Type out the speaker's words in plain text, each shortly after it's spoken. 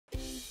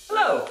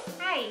Hello!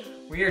 Hi!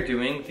 We are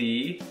doing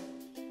the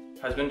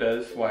Husband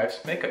Does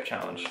Wife's Makeup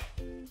Challenge.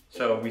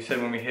 So we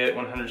said when we hit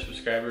 100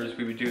 subscribers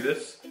we would do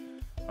this.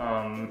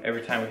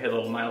 Every time we hit a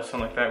little milestone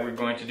like that, we're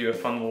going to do a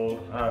fun little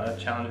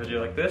challenge video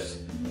like this.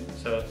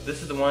 So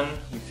this is the one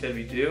we said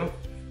we'd do.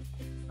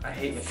 I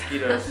hate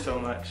mosquitoes so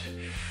much.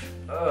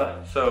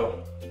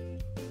 So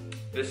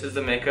this is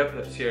the makeup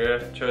that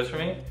Sierra chose for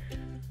me.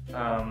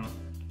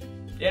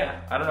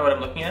 Yeah, I don't know what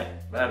I'm looking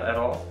at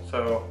all.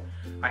 So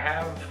I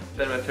have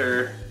been with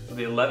her for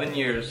the 11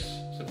 years.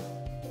 So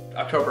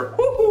October,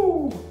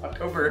 woohoo!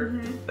 October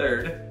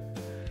 3rd.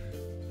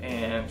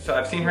 And so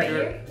I've seen her do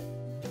it.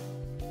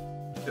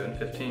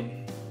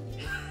 2015.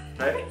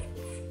 Right?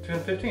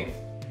 2015.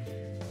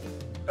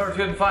 Or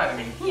 2005, I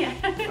mean. Yeah.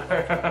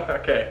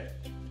 Okay.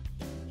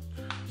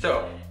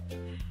 So,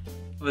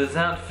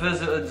 without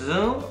further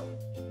ado,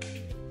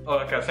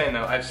 like I was saying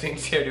though, I've seen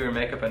Sierra do her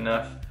makeup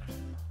enough.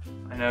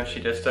 I know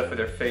she does stuff with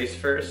her face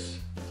first,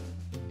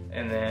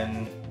 and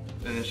then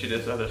she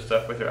does other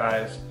stuff with her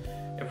eyes.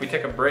 If we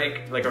take a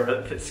break, or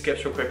if it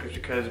skips real quick, it's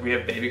because we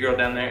have baby girl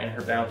down there and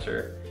her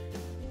bouncer.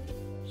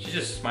 She's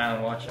just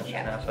smiling watching us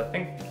now, so I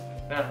think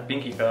her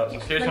binky fell out. So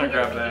Sierra's gonna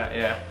grab that,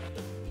 yeah.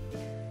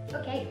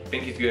 Okay.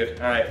 Binky's good.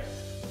 Alright,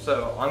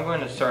 so I'm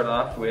going to start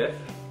off with,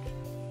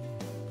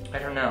 I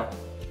don't know.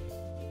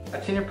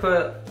 I've seen her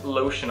put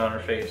lotion on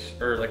her face,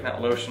 or like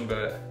not lotion,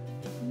 but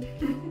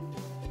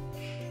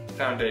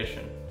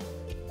foundation.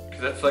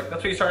 Because that's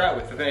what you start out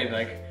with anything.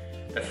 Like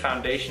the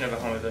foundation of a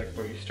home is like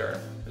where you start.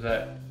 Is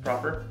that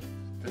proper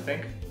to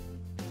think?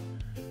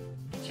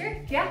 Sure,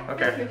 yeah.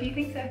 Okay. If you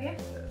think so, yeah.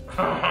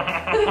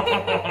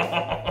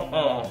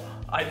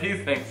 I do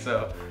think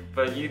so,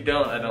 but you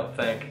don't, I don't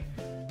think.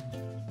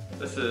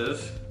 This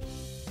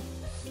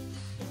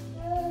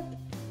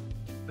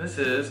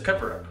is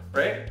cover up,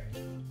 right?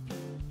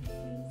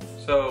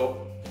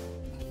 So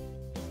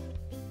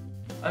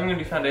I'm gonna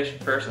do foundation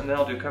first, and then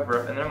I'll do cover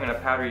up, and then I'm gonna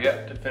powder you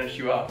up to finish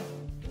you off.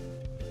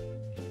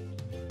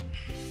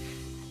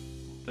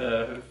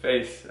 The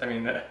face, I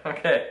mean,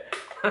 okay.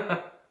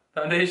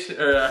 Foundation,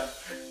 or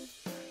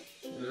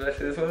did I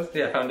say this was?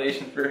 Yeah,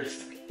 foundation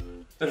first.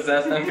 Does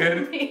that sound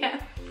good? Yeah.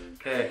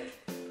 Okay.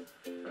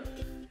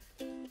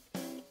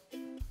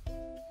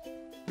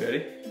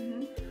 Ready?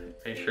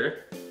 Are you sure?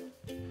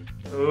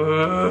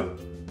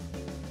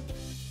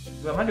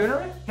 Am I doing it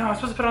right? No, I'm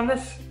supposed to put on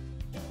this.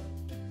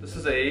 This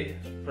is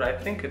what I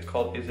think it's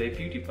called is a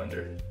beauty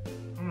blender.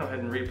 I'm gonna go ahead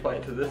and reapply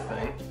it to this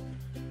thing.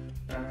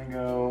 And I'm gonna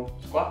go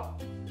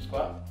squat,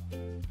 squat,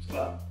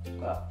 squat,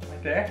 squat.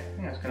 Right there.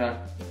 I'm just gonna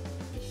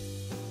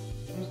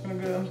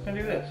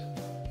do this.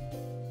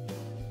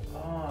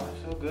 Oh,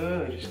 so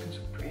good. Your skin's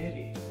so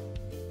pretty.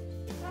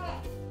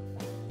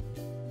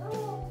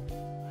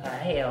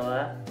 Hi,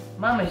 Ella.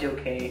 Mama's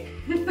okay.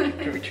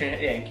 Can we turn it?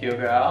 Thank you,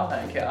 girl.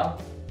 Thank you.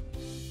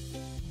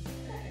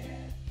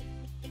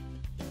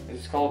 Is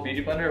this called a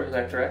beauty blender, or was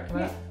I correct on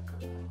that?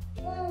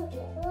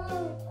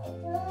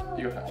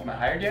 Am I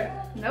hired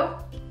yet? Nope.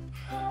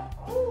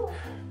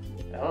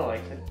 Ella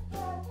likes it.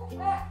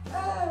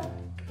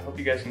 I hope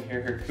you guys can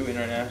hear her cooing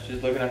right now.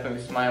 She's looking up at me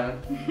smiling.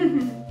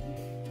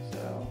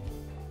 So,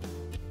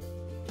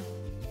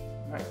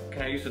 alright,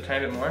 can I use a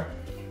tiny bit more?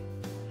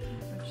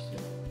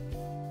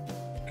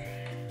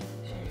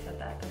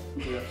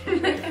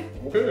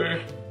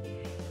 Okay.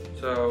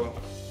 So,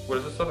 what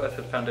is this stuff? I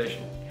said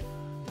foundation.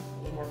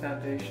 A little more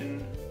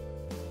foundation.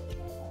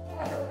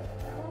 I hope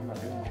I'm not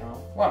doing it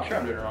wrong. Well, I'm sure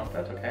I'm doing it wrong,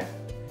 but that's okay.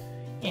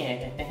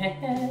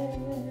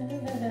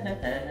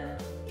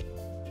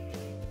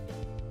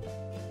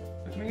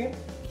 Look at me again.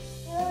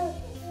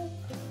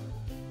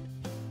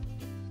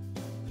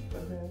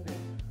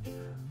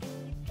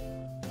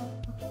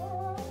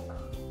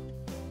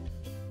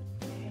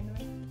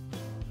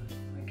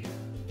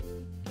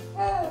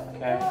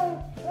 Okay.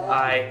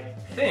 I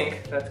think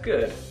that's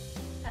good.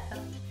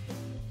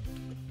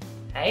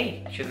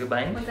 Hey, sugar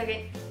buns. 1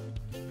 second.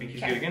 Think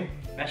he's good again?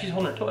 Now she's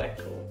holding her toy.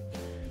 Cool.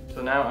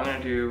 So now I'm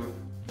gonna do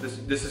this.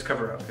 This is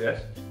cover up,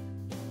 yes?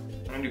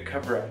 I'm gonna do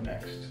cover up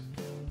next.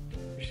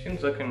 Your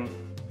skin's looking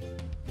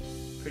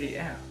pretty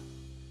out.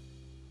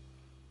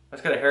 I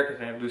just got a haircut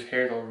and I have loose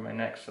hairs all over my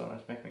neck, so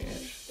that's making me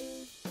itch.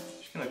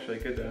 Your skin looks really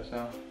good though,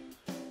 so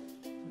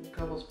there's a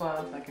couple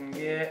spots I can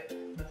get.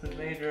 Nothing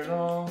major at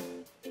all.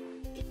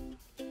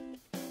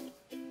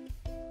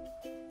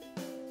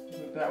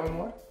 That one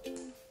more?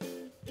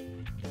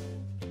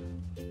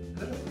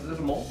 Is it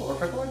a mole or a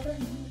freckle right there?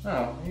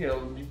 Oh, you got a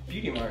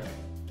beauty mark.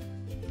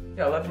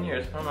 Yeah, 11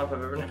 years. I don't know if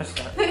I've ever noticed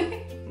that.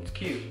 It's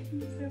cute.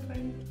 It's so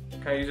funny.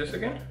 Can I use this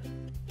again?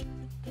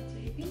 That's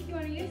what you think you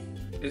want to use?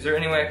 Is there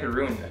any way I could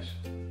ruin this?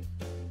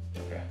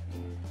 Okay.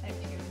 I have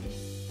to.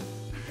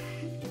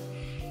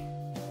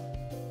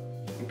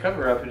 And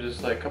cover up is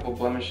just like a couple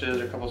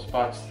blemishes or a couple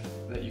spots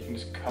that you can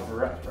just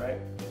cover up,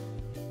 right?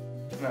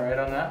 Am I right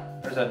on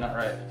that? Or is that not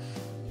right?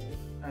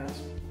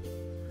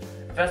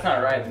 If that's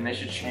not right, then they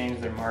should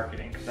change their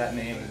marketing, because that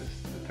name it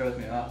throws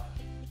me off.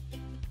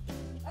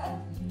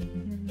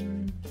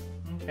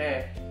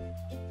 Okay,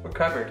 we're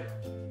covered.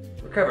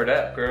 We're covered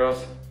up,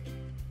 girls.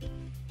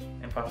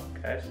 puff,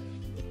 guys.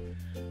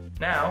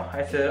 Now,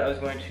 I said I was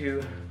going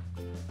to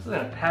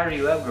powder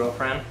you up,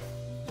 girlfriend.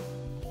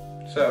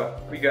 So,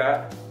 we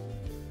got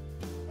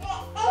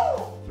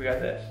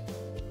this.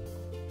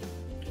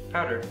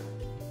 Powder.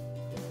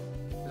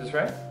 Is this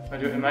right?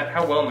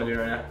 How well am I doing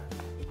right now?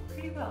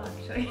 Pretty well,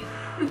 actually.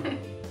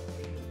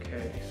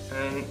 Okay,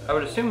 and I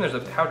would assume there's a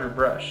powder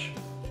brush.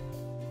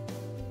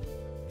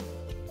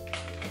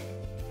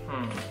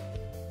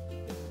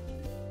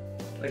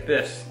 Like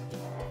this.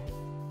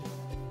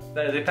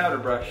 That is a powder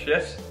brush,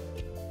 yes?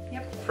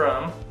 Yep.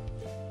 From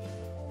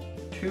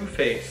Too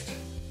Faced.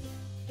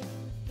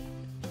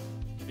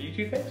 Are you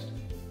Too Faced?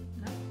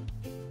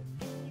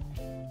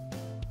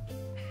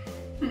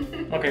 No.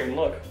 Okay,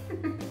 look.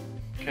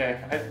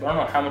 Okay, I don't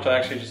know how much I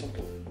actually just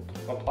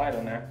applied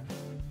on there.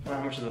 I don't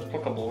know how much is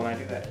applicable when I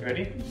do that. You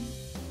ready?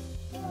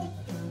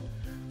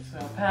 So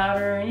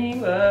powdering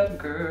you up,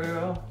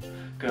 girl.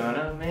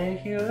 Gonna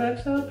make you look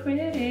so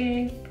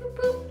pretty. Boop,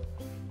 boop.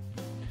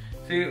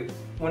 See,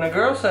 when a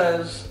girl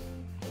says,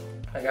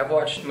 like I've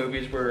watched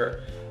movies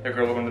where a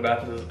girl will go in the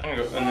bathroom and says, I'm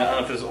gonna go, and I don't know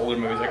if this is older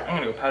movies, like I'm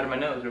gonna go powder my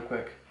nose real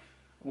quick.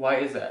 Why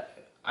is that?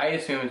 I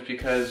assume it's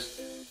because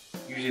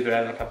usually they're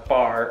at like a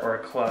bar or a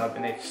club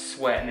and they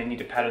sweat and they need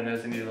to powder their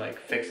nose and need to like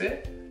fix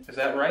it. Is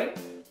that right?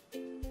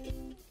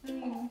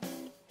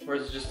 Or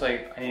is it just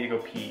like, I need to go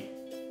pee?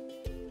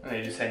 And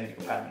they just say I need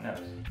to go powder my nose.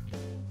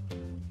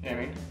 You know what I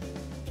mean?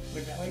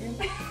 Look that way again?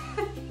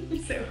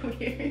 You're so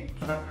weird.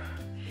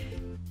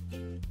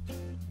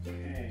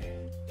 Okay.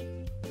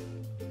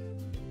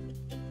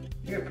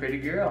 You're a pretty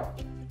girl.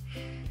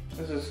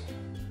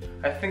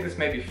 I think this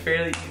may be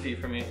fairly easy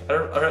for me. I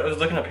was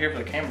looking up here for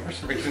the camera for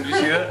some reason. Did you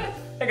see that?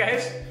 Hey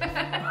guys!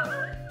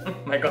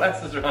 My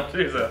glasses are on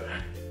too, so.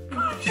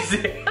 Did you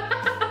see?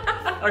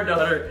 Our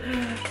daughter,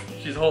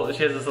 she has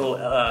this little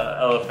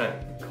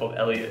elephant called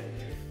Elliot.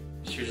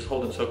 She was just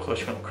holding so close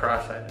she went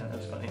cross-eyed, and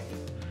that's funny.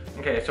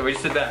 Okay, so we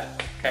just did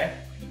that, okay?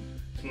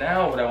 So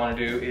now what I want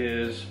to do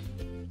is,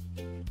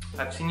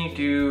 I've seen you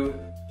do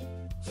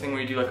this thing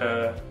where you do like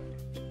a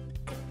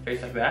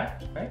face like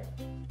that, right?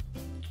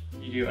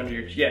 You do under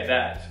your, yeah,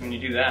 that. So when you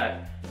do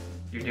that,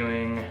 you're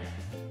doing,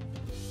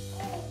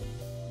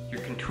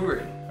 you're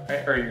contouring,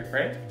 right? Or you're,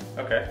 right?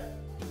 Okay.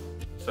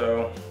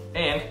 So,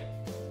 and,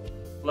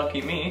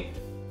 lucky me,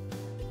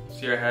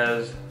 Sierra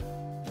has,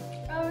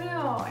 Oh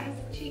no, it has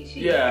cheat sheets.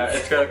 yeah,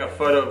 it's got like a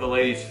photo of the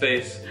lady's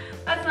face.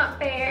 That's not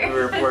fair.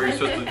 Where you're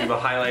supposed to do the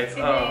highlights.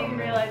 I didn't even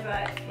realize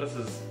that. This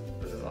is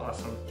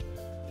awesome.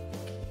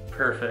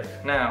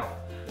 Perfect. Now,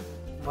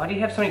 why do you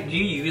have so many? Do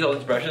you use all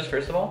these brushes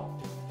first of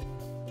all,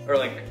 or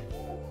like?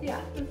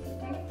 Yeah, that's the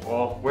thing.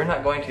 Well, we're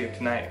not going to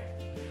tonight.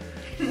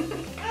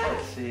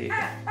 Let's see.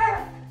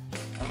 Man.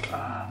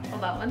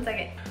 Hold on 1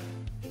 second.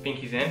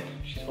 Pinky's in.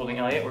 She's holding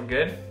Elliot. We're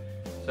good.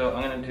 So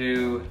I'm gonna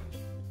do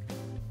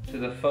to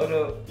the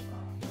photo.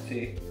 Let's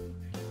see.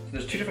 So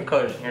there's two different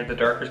colors in here. The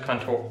darker is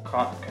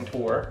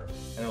contour,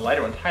 and the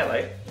lighter one's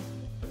highlight.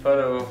 The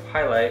photo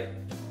highlight.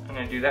 I'm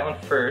gonna do that one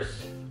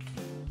first.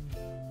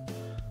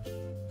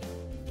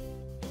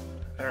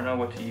 I don't know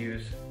what to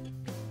use.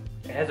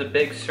 It has a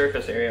big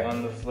surface area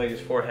on this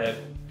lady's forehead.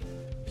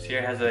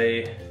 Sierra has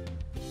a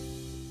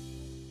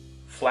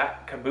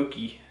flat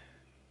kabuki.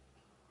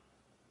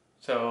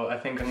 So I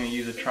think I'm gonna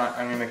use I'm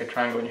gonna make a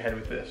triangle in your head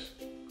with this.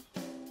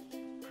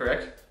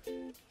 Correct?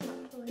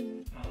 Not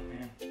pulling. Oh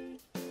man.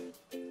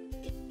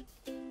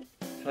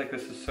 I feel like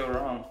this is so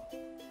wrong.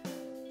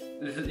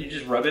 Is it, you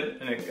just rub it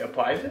and it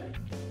applies it?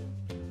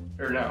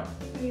 Or no?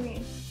 What do you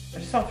mean? I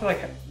just don't feel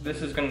like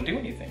this is gonna do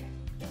anything.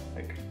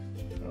 Like,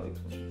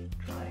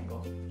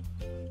 triangle.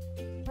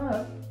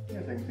 Oh, yeah,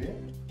 I can see it.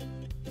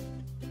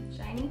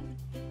 Shiny?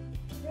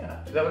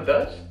 Yeah, is that what it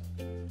does?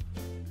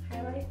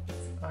 Highlights?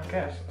 I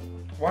guess.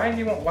 Why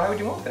would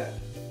you want that?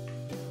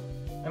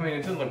 I mean,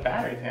 it doesn't look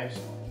bad or anything.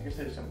 I guess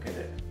I just don't get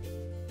it.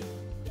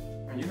 I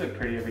mean, you look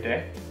pretty every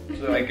day,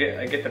 so I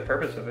get the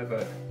purpose of it,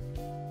 but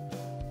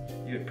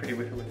you look pretty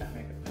with or without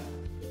makeup.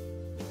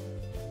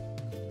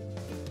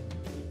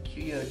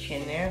 Cute little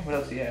chin there. What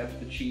else do you have?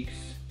 The cheeks.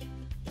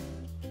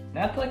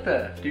 Not like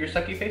do your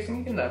sucky face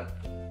thing again though.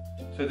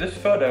 So this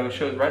photo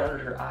shows right under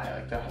her eye,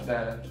 like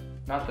the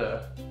not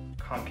the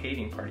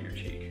concaving part of your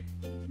cheek.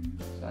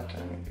 So that's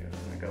what I'm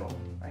gonna go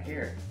right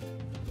here.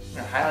 I'm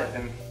gonna highlight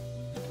them.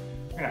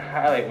 I'm gonna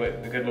highlight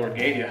what the good Lord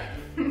gave you.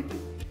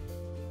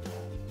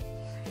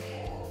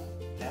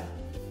 Yeah.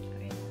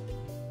 Okay.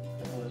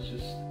 I was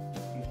just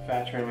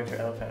infatuated with your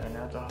elephant, and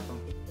that's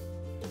awesome.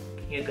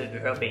 You're a good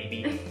girl,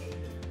 baby.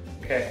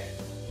 Okay.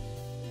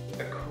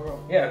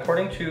 Yeah,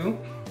 according to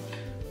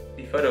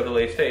the photo of the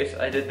lady's face,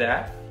 I did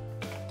that.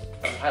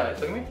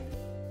 Highlights, look at me.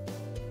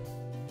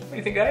 What do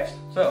you think, guys?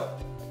 So,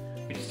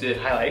 we just did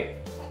highlight.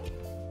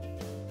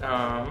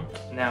 Now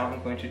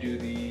I'm going to do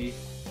the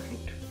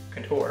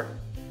contour.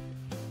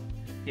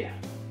 Yeah.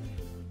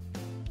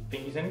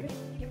 Think he's in again?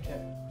 Yep.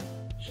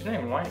 Yeah. She's not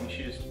even whining.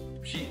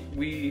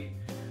 We've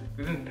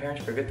been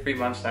parents for a good 3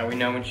 months now. We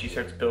know when she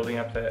starts building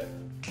up that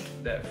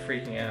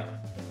freaking out.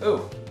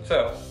 Oh,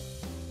 so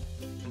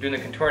I'm doing the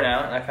contour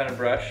now, and I found a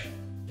brush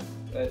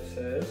that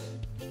says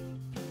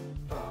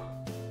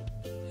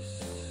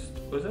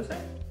What does that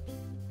say?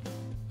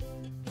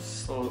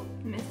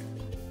 Miss.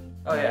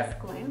 Oh yeah. Miss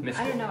Glam. Miss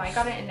I don't Glam. know. I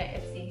got it into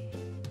Ipsy.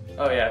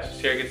 Oh yeah, so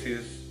Sierra gets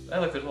these. Oh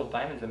look, there's little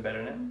diamonds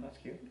embedded in it. That's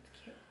cute.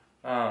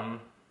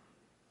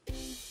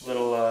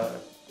 Little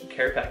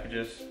care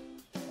packages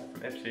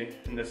from Ipsy,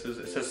 and it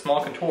says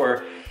small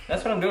contour.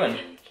 That's what I'm doing.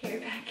 Care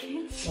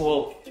package.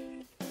 Well,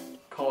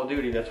 Call of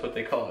Duty, that's what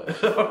they call it.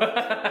 So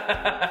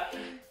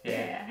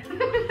yeah.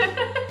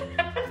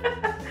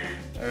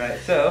 All right,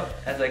 so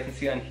as I can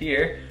see on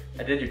here,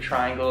 I did your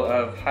triangle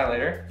of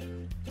highlighter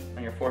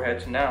on your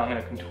forehead. So now I'm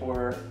gonna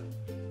contour.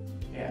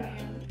 Yeah.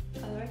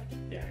 Other way?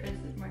 Yeah. Or is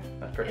it more?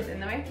 That's perfect. Is it in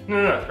the way?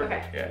 No, it's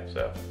perfect. Okay. Yeah,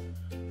 so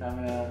now I'm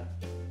gonna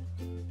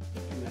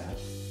do that.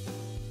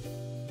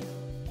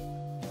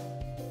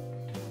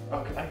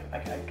 Oh, I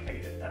get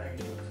it. I don't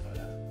need to look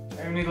photo.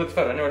 I don't need to look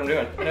photo. I know what I'm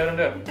doing. I know what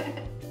I'm doing.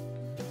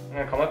 I'm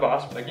gonna call my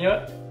boss, like, you know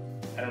what?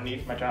 I don't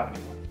need my job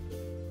anymore.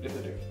 Yes,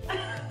 I do.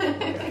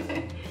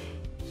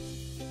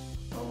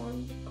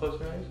 Close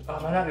your eyes. Oh,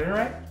 am I not doing it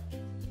right?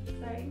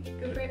 Sorry,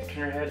 go for it. Turn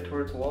your head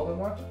towards the wall a bit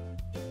more.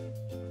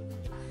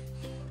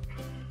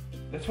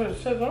 That's what it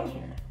says on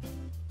here.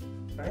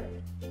 Right?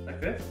 Like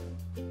this?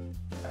 And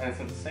it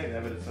doesn't say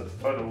that, but it's what the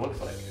photo looks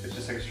like. It's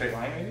just like a straight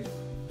line, maybe?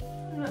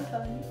 I'm not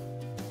telling you.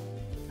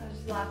 I was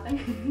just laughing.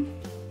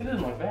 It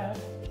doesn't look bad,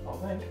 I don't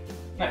think.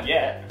 Not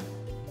yet.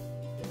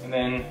 And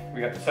then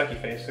we got the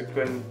sucky face, so go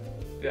ahead and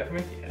do that for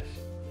me? Yes.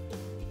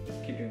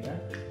 Keep doing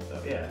that.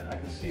 So yeah, I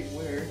can see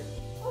where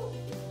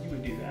you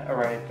would do that.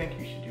 Alright, I think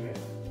you should do it.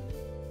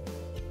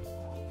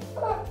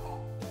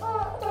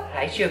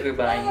 Hi, sugar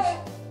buns.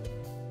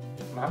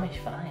 Mommy's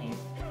fine.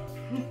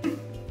 Did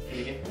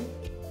you get me?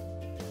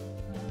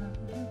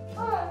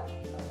 Oh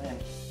man,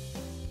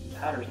 the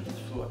powder's just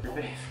flew up your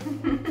face.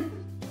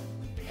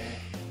 Okay.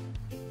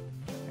 I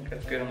think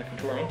that's good on the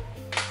contouring.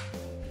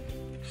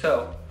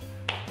 So,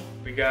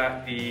 we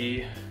got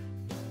the,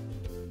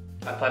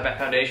 I applied my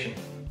foundation.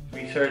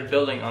 We started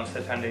building on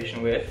said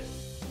foundation with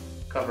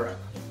cover up.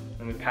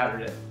 And we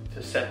powdered it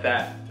to set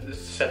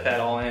that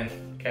all in,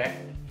 okay?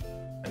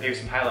 I gave you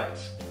some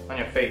highlights on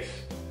your face.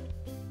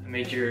 I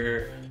made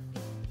your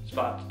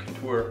spots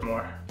contour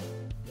more.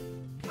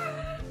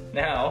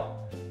 Now,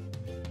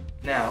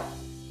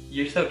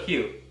 you're so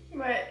cute.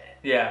 What?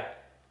 Yeah,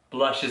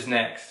 blush is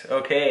next.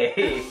 Okay.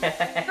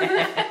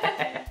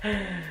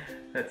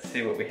 Let's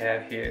see what we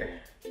have here.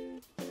 I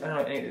don't know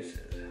what any of this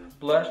is.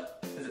 Blush?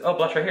 Oh,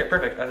 blush right here.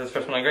 Perfect. That's the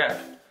first one I grabbed.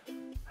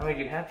 How many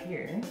do you have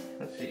here?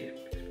 Let's see.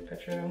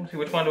 Let's see,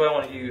 which one do I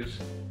want to use?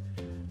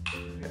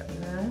 We got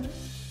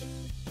this.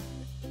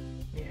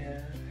 We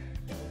have.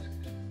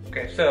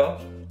 Okay,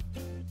 so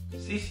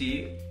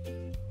Cece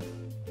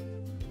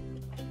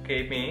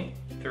gave me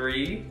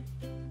 3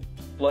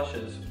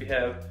 blushes. We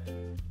have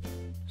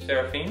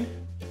Seraphine,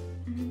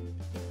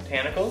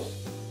 Botanicals.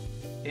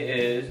 It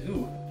is,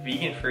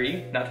 vegan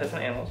free, not tested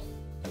on animals.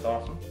 That's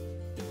awesome.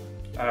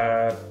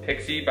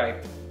 Pixie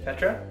by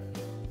Petra.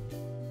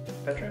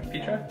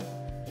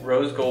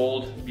 Rose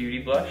Gold Beauty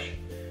Blush.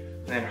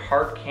 And then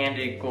Heart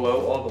Candy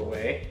Glow All the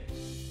Way,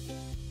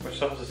 which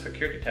still has a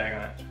security tag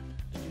on it.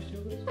 Did you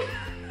steal this?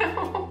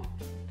 No.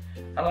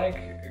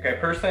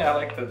 Personally I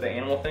like the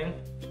animal thing.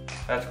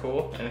 That's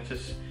cool. And it's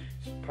just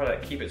part of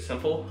that keep it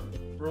simple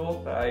rule,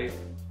 but I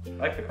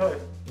like the color.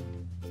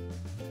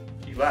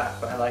 You laugh,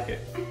 but I like it.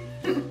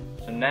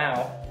 So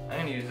now, I'm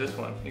gonna use this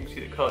one. You can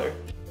see the color.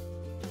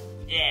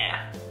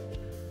 Yeah.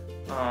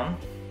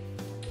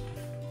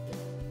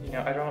 You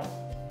know, I don't.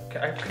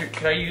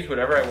 Could I use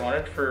whatever I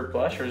wanted for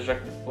blush, or is it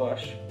like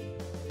blush,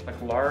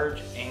 like large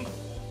angle?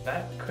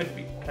 That could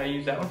be. Can I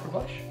use that one for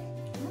blush?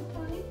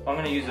 Okay. I'm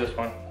gonna use this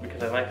one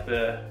because I like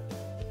the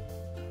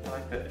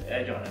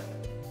edge on it.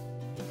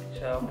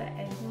 So. The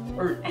edge on it?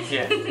 Or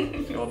yeah.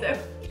 It's a So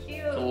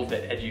cute. it's a little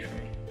bit edgy for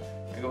me.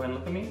 Can I go ahead and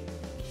look at me?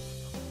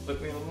 Look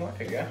at me a little more.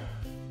 There you go.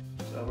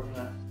 So we're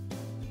gonna.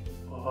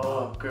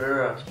 Oh,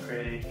 girl, it's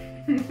pretty.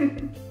 Do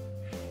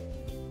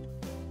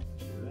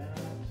that.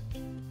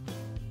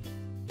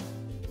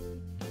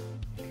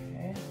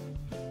 Okay.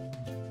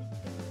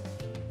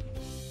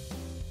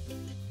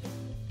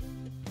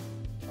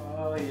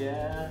 Oh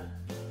yeah.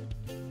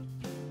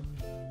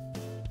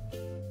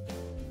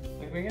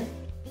 Look at me again.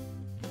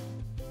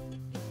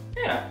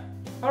 Yeah.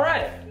 All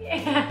right.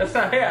 Yeah. That's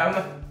not.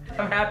 Yeah.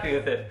 I'm happy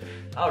with it.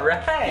 All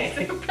right.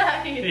 So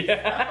proud of yourself.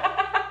 Yeah.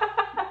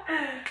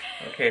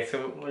 Okay, so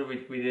what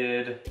did we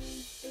did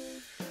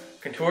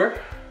contour,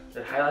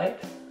 did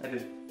highlight, I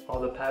did all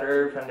the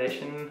powder,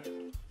 foundation.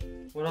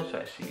 What else do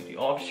I see?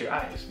 Oh, just your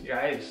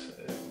eyes,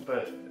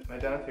 but am I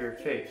done with your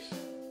face?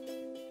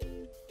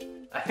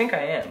 I think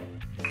I am.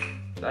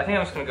 So I think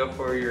I'm just gonna go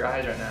for your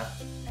eyes right now.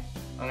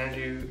 I'm gonna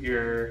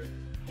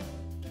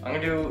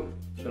do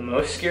the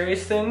most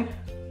scariest thing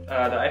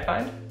that I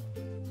find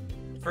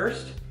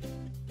first,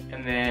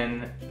 and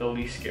then the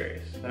least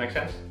scariest. Does that make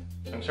sense? So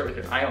I'm gonna start with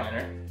your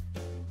eyeliner,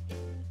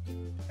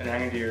 and then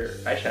I'm gonna do your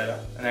eyeshadow,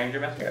 and then I'm gonna do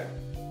your mascara.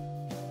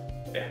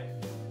 Yeah.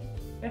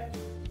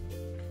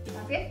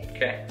 Sounds good?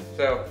 Okay,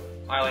 so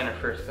eyeliner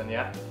first then,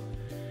 yeah?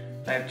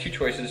 I have 2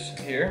 choices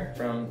here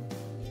from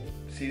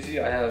it's easy.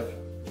 I have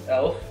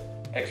e.l.f.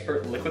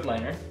 Expert Liquid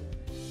Liner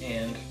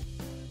and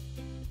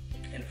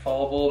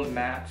Infallible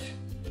Matte.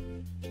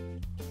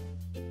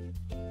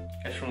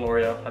 It's from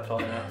L'Oreal, that's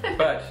all I know.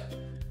 But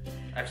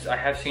I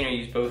have seen her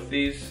use both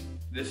these.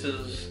 This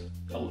is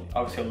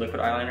obviously a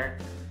liquid eyeliner.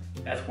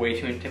 That's way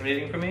too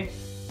intimidating for me.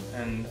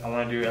 And I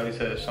want to do at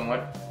least a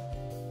somewhat,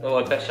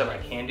 the best job I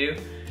can do.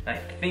 And I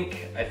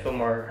think I feel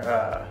more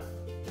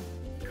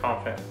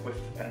confident with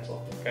the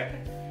pencil, okay?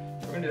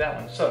 We're gonna do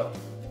that one. So,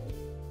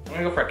 I'm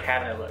gonna go for a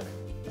cat eye look.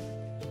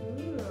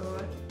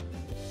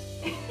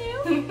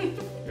 Ooh.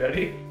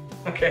 Ready?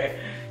 Okay.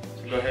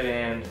 So go ahead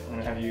and I'm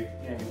gonna have you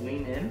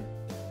lean in.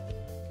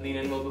 Lean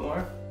in a little bit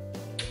more.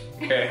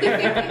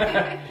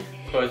 Okay.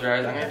 Close your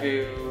eyes. I'm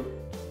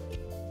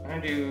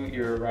gonna do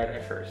your right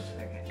eye first.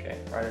 Okay,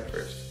 right eye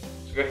first.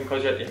 So go ahead and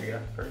close your eyes. There we go.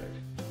 Perfect.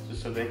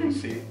 Just so they can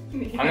see.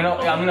 I'm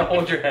gonna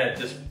hold your head.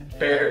 Just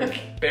bear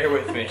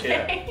with me.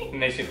 Yeah. It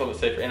makes me feel a bit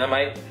safer. And I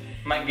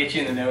might get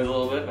you in the nose a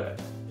little bit, but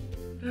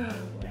yeah.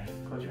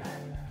 Close your eyes.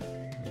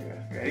 Here we go.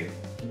 You ready?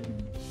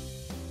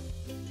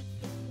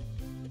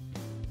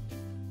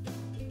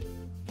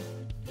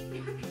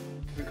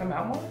 Does it come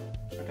out more?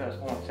 It does.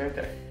 Hold on, stay right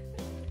there.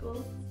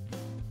 Cool.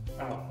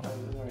 Oh, this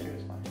is already good.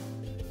 It's fine.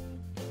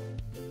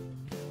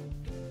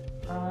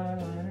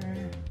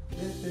 Eyeliner.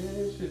 This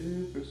is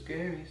super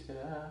scary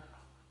stuff.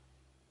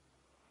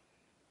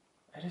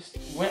 I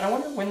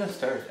wonder when this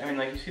started. I mean,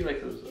 like, you see,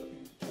 like, those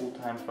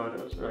old-time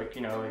photos, or, like,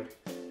 you know, like,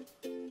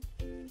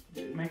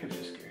 makeup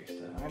is scary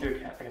stuff. I'm gonna do a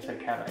cat, like I said,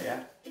 cat eye,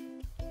 yeah?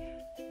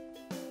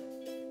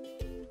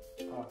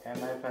 Okay, I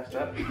might have messed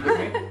up. Look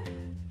at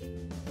me.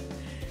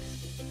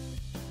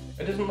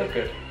 It doesn't look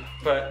good,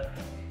 but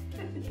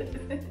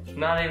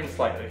not even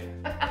slightly.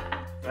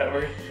 That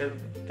works.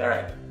 All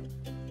right.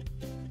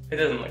 It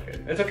doesn't look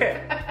good. It's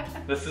okay.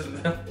 This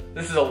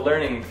is a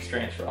learning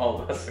experience for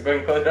all of us. So go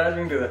ahead and close your eyes.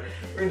 We're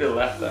gonna do the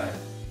left eye.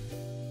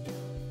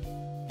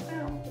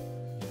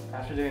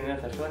 After doing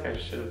this, I feel like I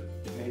should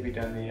have maybe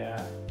done the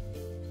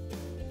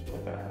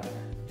lip eyeliner.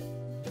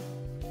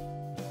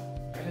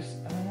 I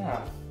don't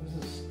know.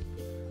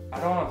 I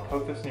don't want to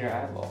poke this in your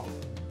eyeball.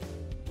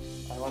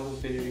 I want this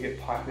video to get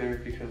popular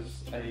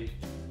because I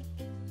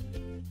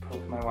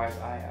poked my wife's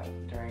eye out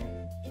during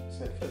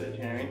set footage,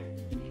 you know what I mean?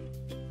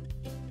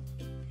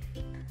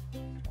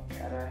 Oh,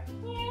 cat eye.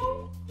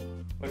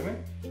 Look at me.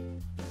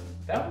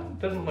 That one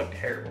doesn't look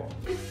terrible.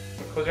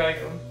 Close your eye.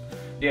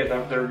 Yeah,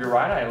 your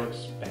right eye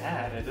looks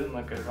bad. It doesn't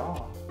look good at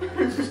all.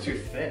 It's just too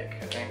thick,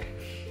 I think.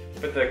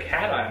 But the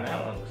cat eye on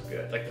that one looks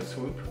good, like the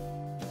swoop.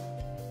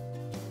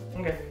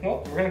 Okay,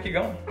 well, we're gonna keep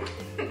going.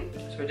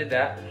 So we did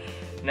that.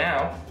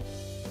 Now,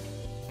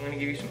 I'm gonna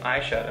give you some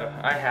eyeshadow.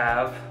 I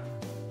have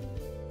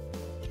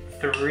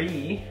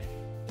three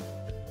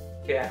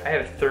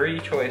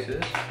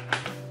choices,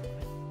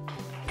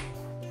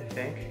 I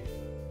think.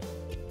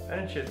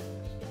 I should,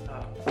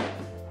 gotta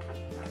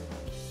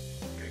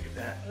get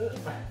that.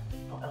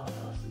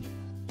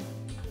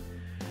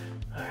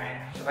 Alright,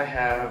 so I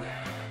have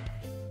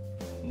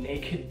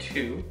Naked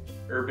 2,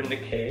 Urban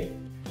Decay,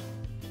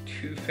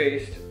 Too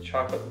Faced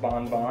Chocolate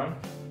Bonbon,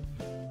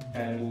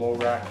 and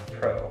Lorac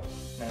Pro.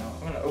 Now,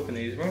 I'm gonna open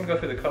these. We're gonna go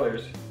through the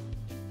colors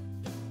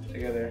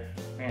together.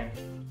 Man,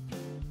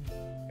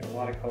 got a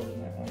lot of colors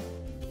in that one.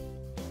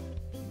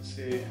 Let's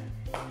see.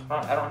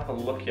 I don't have to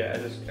look yet.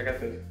 I got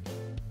this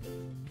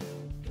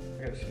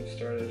thing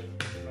started.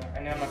 I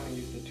know I'm not gonna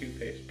use the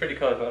toothpaste. Pretty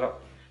colors, but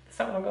that's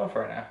not what I'm going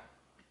for right now.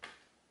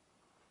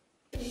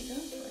 What are you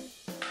going for?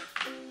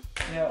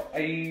 You know,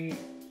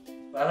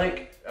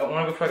 I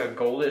want to go for like a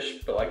goldish,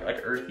 but like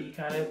earthy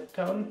kind of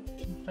tone,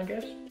 I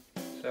guess.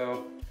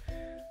 So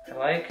I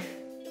like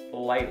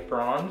light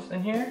bronze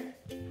in here,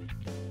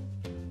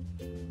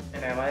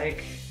 and I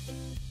like,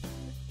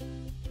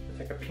 it's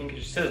like a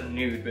pinkish. It says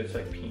nude, but it's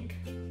like pink.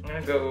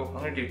 I'm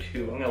gonna do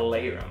two. I'm gonna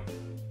layer them.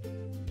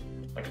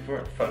 Like if we're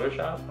in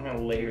Photoshop, I'm gonna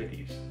layer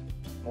these,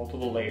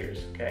 multiple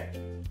layers. Okay.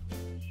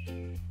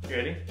 You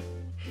ready?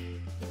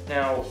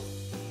 Now,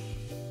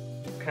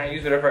 can I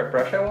use whatever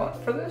brush I want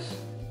for this?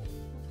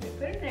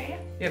 Put it there.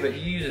 Yeah, but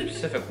you use a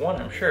specific one,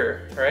 I'm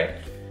sure,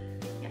 right?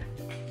 Yeah.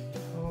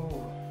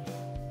 Oh.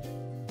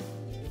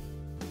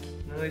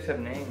 None of these have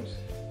names.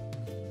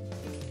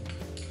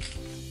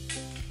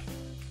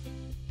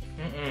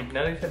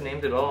 None of these have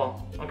names at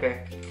all.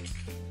 Okay.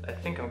 I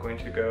think I'm going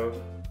to go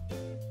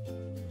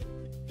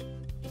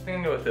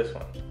with this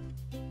one.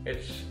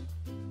 It's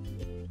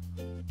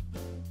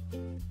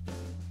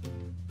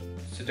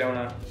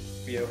Sedona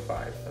VO5,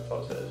 that's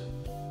all it says.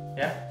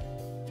 Yeah?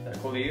 Is that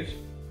cool to use?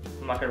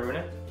 I'm not gonna ruin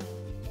it?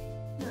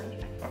 No,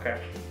 you're fine. Okay.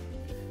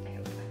 I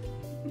hope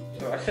so.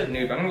 So I said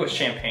nude, but I'm gonna go with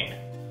champagne.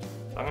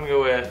 I'm gonna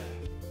go with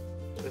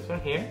this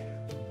one here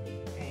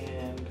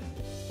and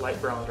light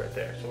bronze right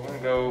there. So we're gonna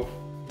go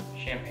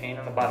champagne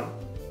on the bottom.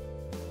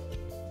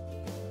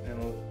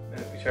 And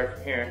if we start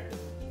from here,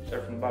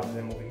 start from the bottom,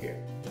 then we'll be here.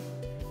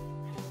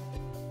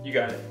 You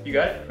got it. You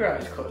got it? Your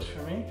eyes closed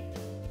for me.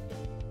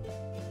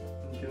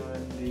 I'm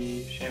doing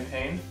the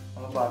champagne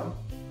on the bottom.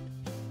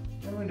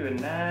 I'm gonna do a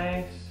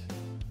nice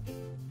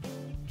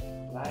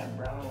light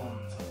brown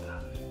ones on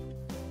top of it.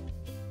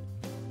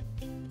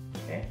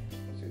 Okay,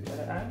 let's do the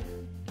other eye.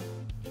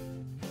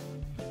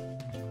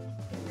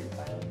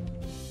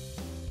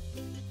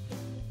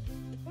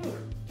 Ooh.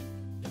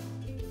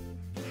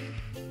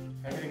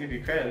 I'm gonna give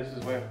you credit, this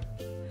is way,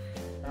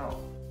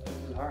 oh,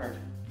 this is hard.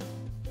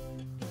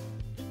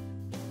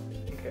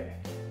 Okay.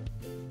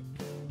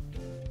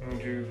 I'm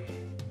gonna do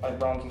light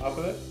browns on top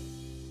of it.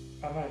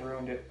 I might have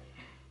ruined it.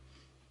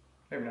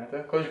 Maybe not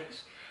though. Close your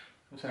eyes.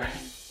 I'm sorry.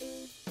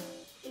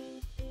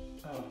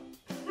 Oh,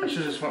 I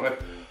should have just went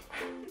with.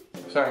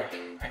 I'm sorry.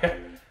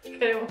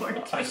 Get it more.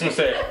 I was gonna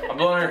say I'm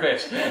blowing on your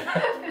face.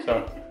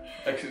 So,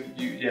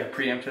 yeah,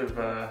 preemptive.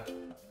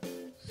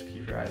 Just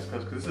keep your eyes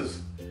closed because this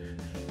is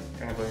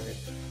kind of blowing your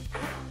face.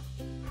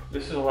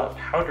 This is a lot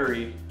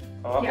powdery.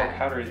 A lot more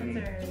powdery than.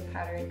 It's a really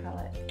powdery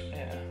palette.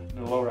 Yeah,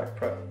 the Low-Rack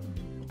Pro.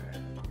 Okay,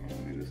 I'm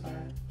gonna do this eye.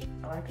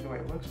 I like the way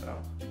it looks though.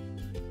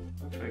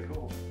 Looks really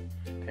cool.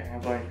 Okay,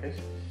 I'm gonna blow your face.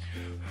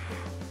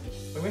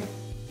 Look at me.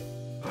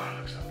 Oh, it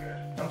looks so good.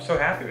 I'm so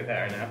happy with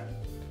that right now.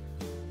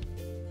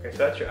 Okay, so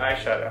that's your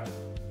eyeshadow.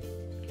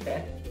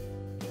 Okay.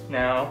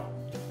 Now,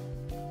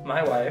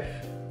 my wife,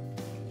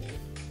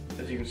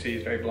 as you can see,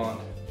 is very blonde.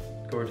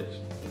 Gorgeous.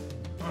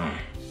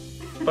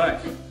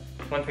 But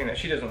one thing that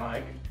she doesn't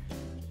like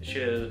is she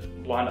has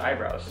blonde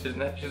eyebrows. She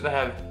doesn't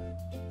have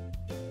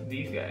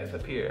these guys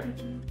up here.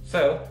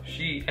 So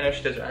I know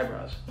she does her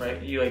eyebrows, right?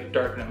 You like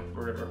darken them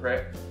or whatever,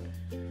 right?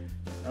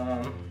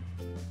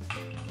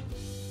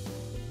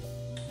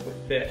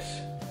 With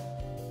this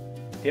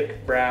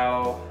dip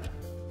brow,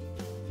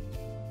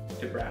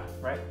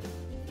 right?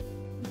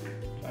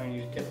 So I'm gonna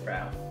use dip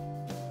brow.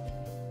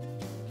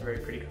 It's a very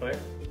pretty color.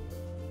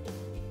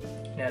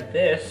 Now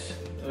this,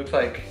 it looks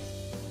like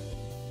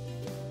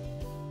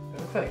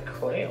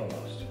clay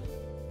almost.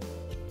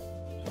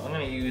 So I'm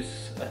gonna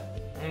use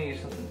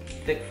something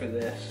thick for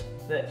this.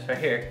 This right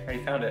here, I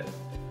already found it.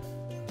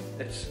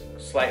 It's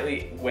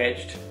slightly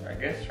wedged, I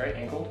guess, right?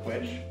 Angled,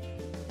 wedged.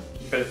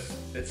 But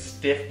it's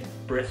stiff,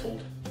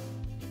 bristled.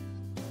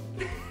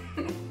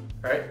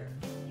 Right?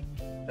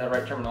 Is that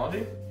right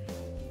terminology?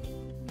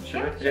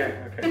 Sure?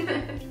 Yeah, okay.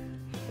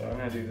 So I'm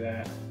gonna do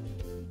that.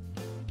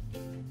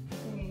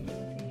 You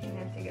can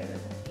have to go to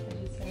this,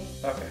 I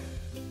just say. Okay.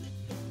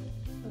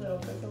 A little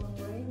bristle of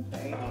worry, I'm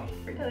sorry Oh.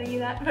 for telling you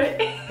that,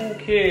 but.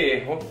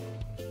 Okay, well.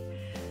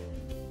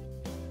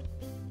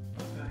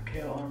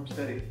 Kale, arm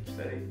steady,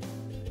 steady.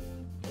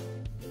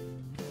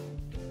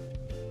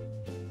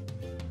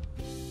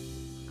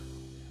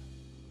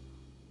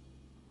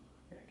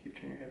 Yeah, keep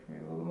turning your head for me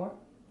a little bit more.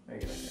 There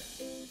you go, right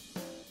there.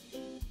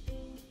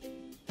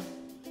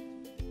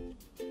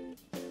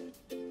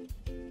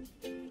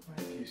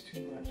 Might use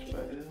too much, but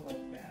it doesn't look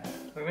bad.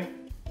 Look at me.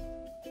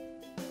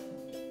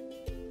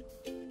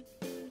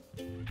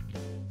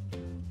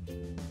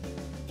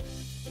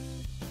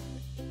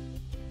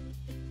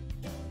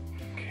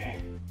 Okay.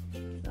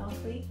 Smell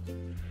sweet.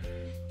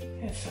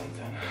 It's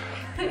something.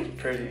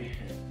 It's pretty.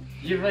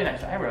 You have really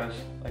nice eyebrows.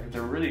 Like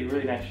they're really,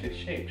 really nicely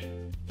shaped.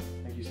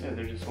 Like you said,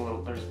 they're just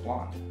they're just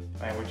blonde.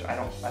 Which I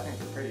think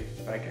they're pretty.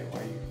 But I get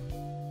why you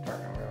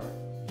darken or whatever.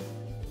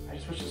 I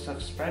just wish the stuff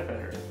spread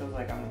better. It feels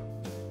like I'm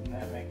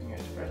not making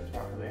it spread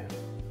properly.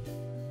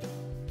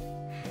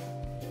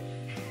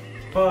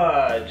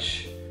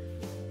 Fudge.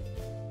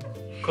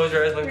 Close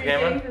your eyes, look at the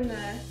camera.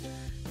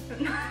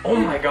 Oh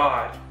my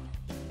god.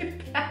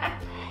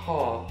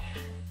 Oh.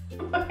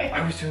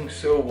 I was doing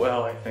so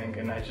well, I think,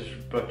 and I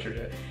just butchered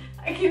it.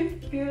 I can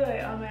feel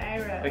it on my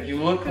eyebrow. Like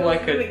you look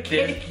like a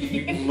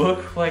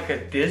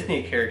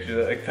Disney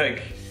character.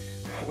 Like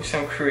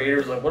some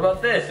creators like, what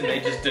about this? And they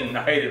just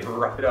denied it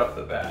right off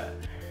the bat.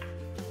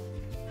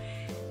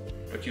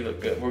 But you look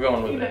good. We're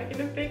going with it. You're not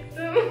gonna fix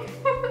them.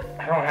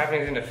 I don't have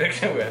anything to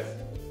fix it with.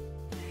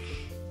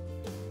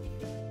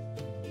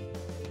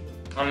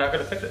 I'm not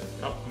gonna fix it.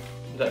 No.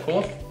 Is that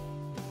cool?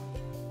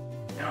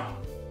 No.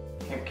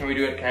 Can we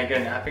do it? Can I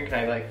get a napkin? Can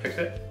I like fix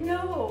it?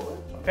 No.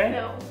 Okay.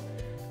 No.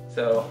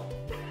 So,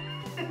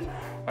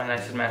 my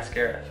nicest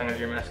mascara. So I'm gonna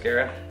do your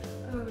mascara.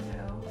 Oh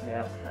no.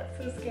 Yeah. That's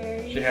so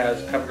scary. She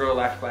has CoverGirl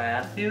Lash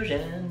Blast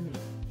Fusion.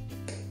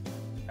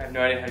 I have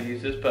no idea how to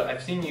use this, but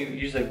I've seen you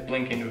just like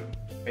blink into it,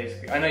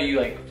 basically. I know you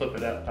like flip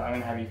it up, but I'm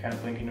gonna have you kind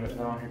of blink into it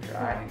so I don't hit your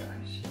eye. Oh my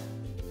gosh.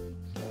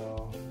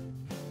 So,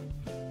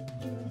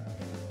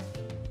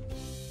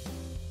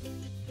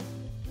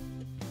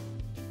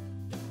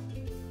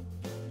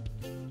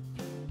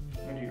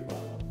 I'm gonna do your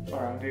bottom, or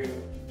I'm gonna do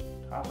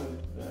top of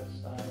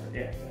this side.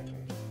 Yeah,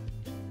 exactly.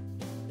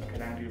 Okay,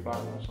 now I'm gonna do your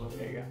bottom one, so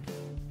there you go.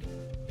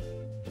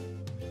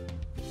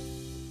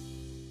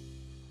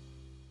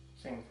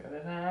 Same with the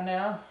other side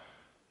now.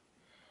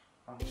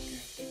 I'm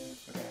just gonna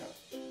look at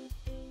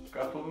it.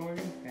 Got a little more?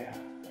 Yeah.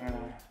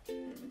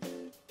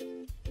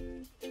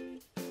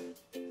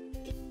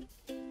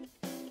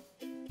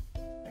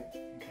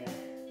 Okay.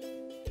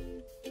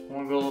 I'm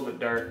gonna go a little bit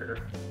darker.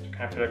 Just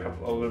kind of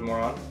put a little bit more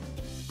on.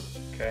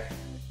 Okay.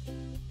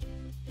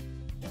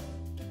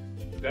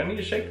 Do I need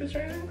to shake this or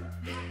anything?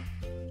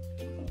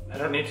 I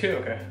don't need to?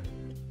 Okay.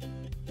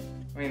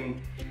 I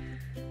mean,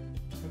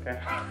 Okay.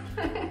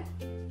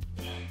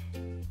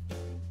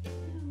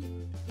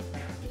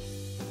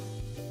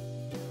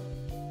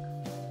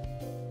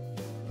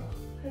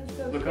 That's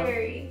so Look up.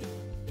 scary.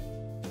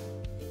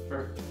 You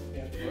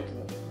have to look to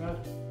the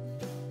left.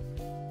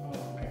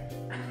 Oh, okay.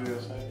 Let's do the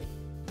other side.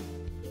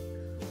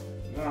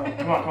 No,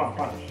 come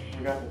on.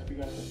 We got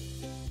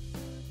this.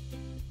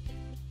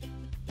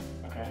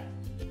 Okay.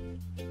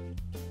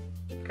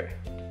 Okay.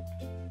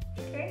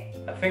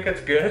 I think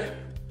that's good.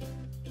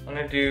 I'm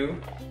gonna do,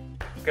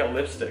 I've got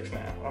lipsticks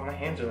now. Oh, my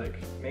hands are like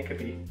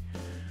makeup-y.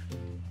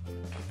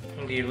 I'm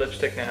gonna do your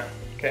lipstick now,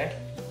 okay?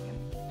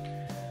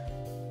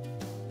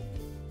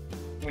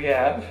 We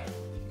have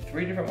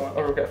 3 different ones,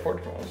 we've got 4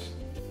 different ones.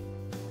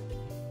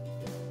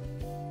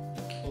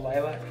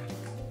 Lilac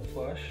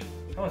flush.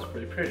 That one's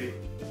pretty pretty.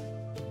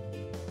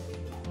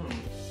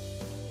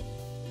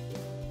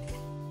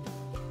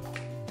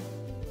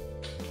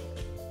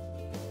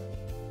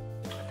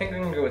 I think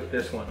I'm gonna go with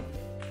this one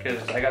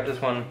because I got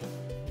this one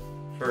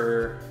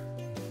for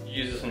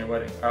use this in your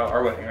wedding,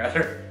 our wedding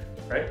rather,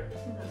 right?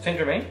 Saint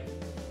Germain?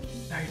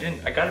 No, you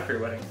didn't. I got it for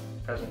your wedding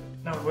present.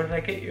 No, what did I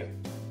get you?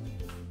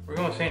 We're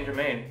going with Saint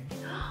Germain.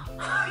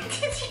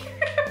 Did you?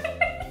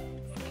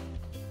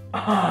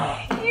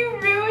 You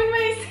ruined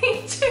my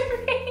Saint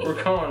Germain.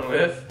 We're going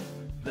with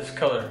this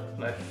color,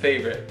 my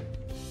favorite.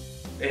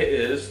 It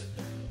is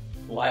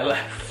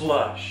Lilac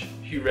Flush.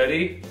 You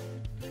ready?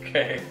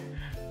 Okay.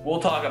 We'll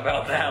talk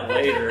about that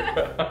later.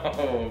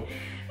 Oh.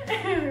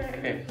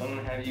 Okay, so I'm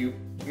gonna have you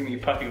give me a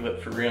puppy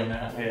lip for real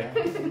now. Yeah.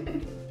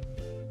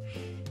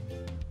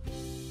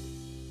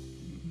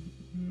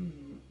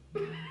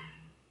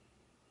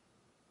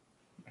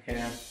 Okay,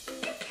 now.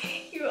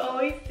 You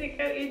always stick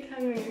out your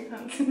tongue when you're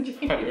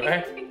concentrating.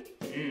 Right?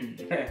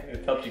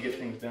 It helps you get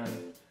things done.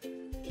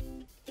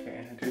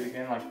 Okay, do it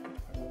again, like.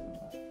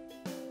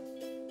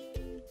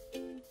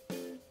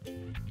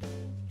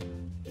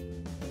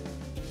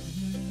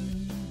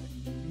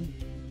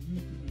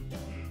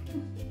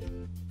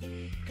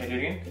 Okay, do it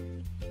again.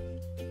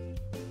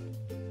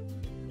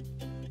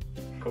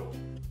 Cool.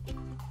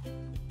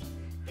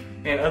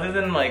 And other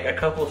than like a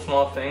couple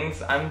small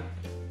things, I'm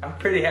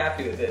pretty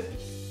happy with it.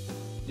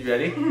 You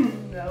ready?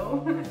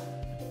 No.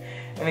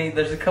 I mean,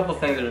 there's a couple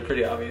things that are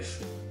pretty obvious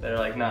that are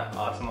like not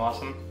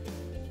awesome.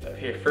 But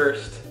here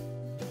first.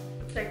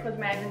 Should I close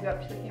my eyes and go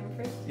up to the camera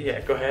first?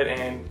 Yeah, go ahead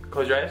and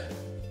close your eyes.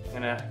 I'm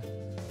gonna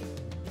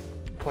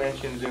point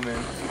at you and zoom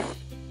in.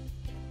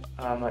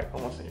 I'm like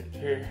almost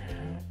here.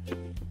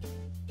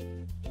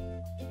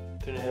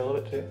 Turn your head a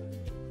little bit too.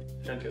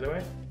 Turn it the other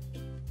way.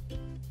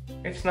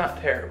 It's not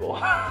terrible.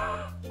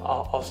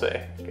 I'll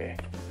say. Okay.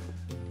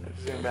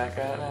 Let's zoom back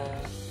out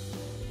now.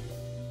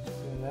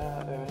 Zoom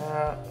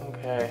out.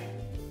 Okay.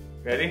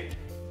 Ready?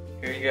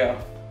 Here you go.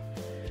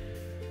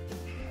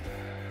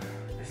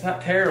 It's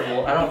not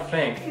terrible, I don't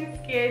think. I'm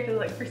scared to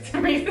look for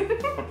some reason.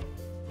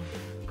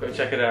 Go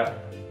check it out.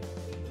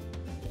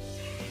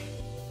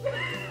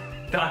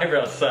 The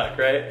eyebrows suck,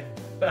 right?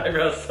 The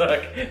eyebrows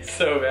suck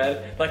so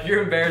bad. Like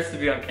you're embarrassed to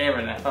be on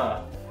camera now,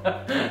 huh?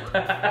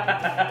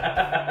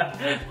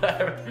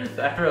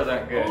 The eyebrows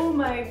aren't good. Oh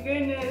my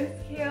goodness,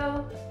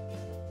 Cale.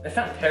 It's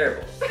not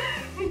terrible.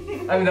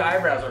 I mean, the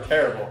eyebrows are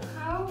terrible.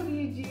 How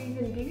did you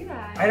even do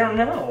that? I don't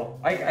know.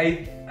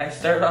 I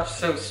started off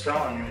so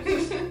strong.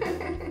 It's just...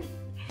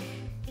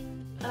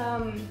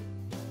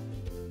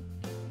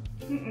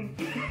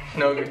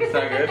 No, it's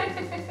not good.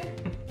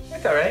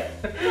 It's alright.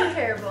 It's not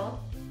terrible.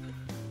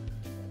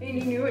 I mean,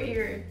 you knew what you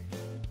were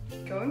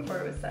going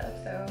for with stuff,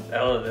 so.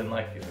 Ella didn't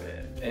like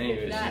any of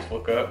it. She just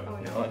woke up. Oh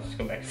no. Let's just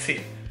go back to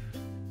sleep.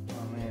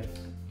 Oh man.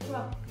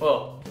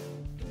 Well,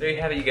 there you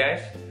have it, you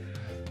guys.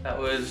 That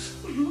was.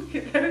 Look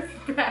at those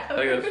brows.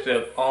 Look at those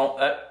stuff.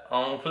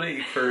 On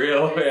fleek for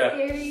real. They're Yeah.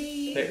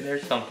 scary.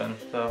 There's something.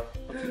 So,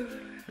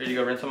 ready to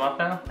go rinse them off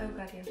now? Oh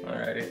god, yeah.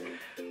 Alrighty.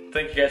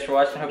 Thank you guys for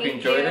watching. Hope you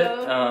enjoyed it.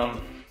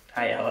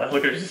 Hi Ella.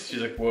 Look at her.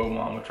 She's like, whoa,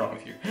 mom, what's wrong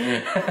with you?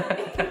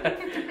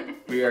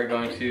 We are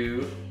going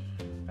to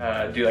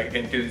do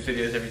these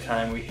videos every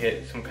time we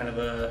hit some kind of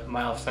a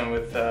milestone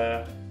with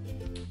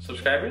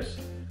subscribers.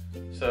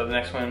 So the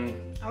next one.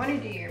 I want to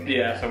do your makeup.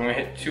 Yeah. So when we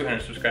hit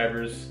 200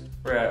 subscribers,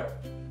 we're at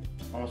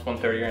almost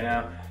 130 right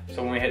now.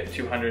 So when we hit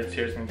 200,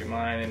 Sierra's gonna do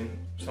mine, and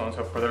so on and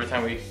so forth. Every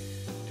time we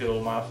do a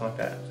little milestone like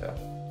that. So.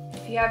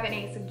 If you have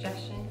any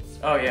suggestions.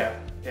 Oh yeah.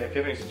 Yeah. If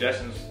you have any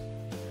suggestions.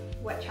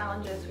 What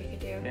challenges we could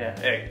do. Yeah.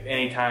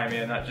 Anytime.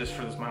 Yeah. Not just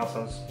for this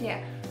milestones.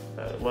 Yeah.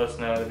 Let us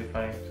know. That'd be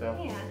funny. So.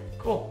 Yeah.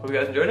 Cool. Hope you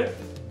guys enjoyed it.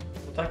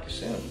 We'll talk to you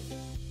soon.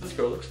 This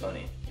girl looks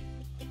funny.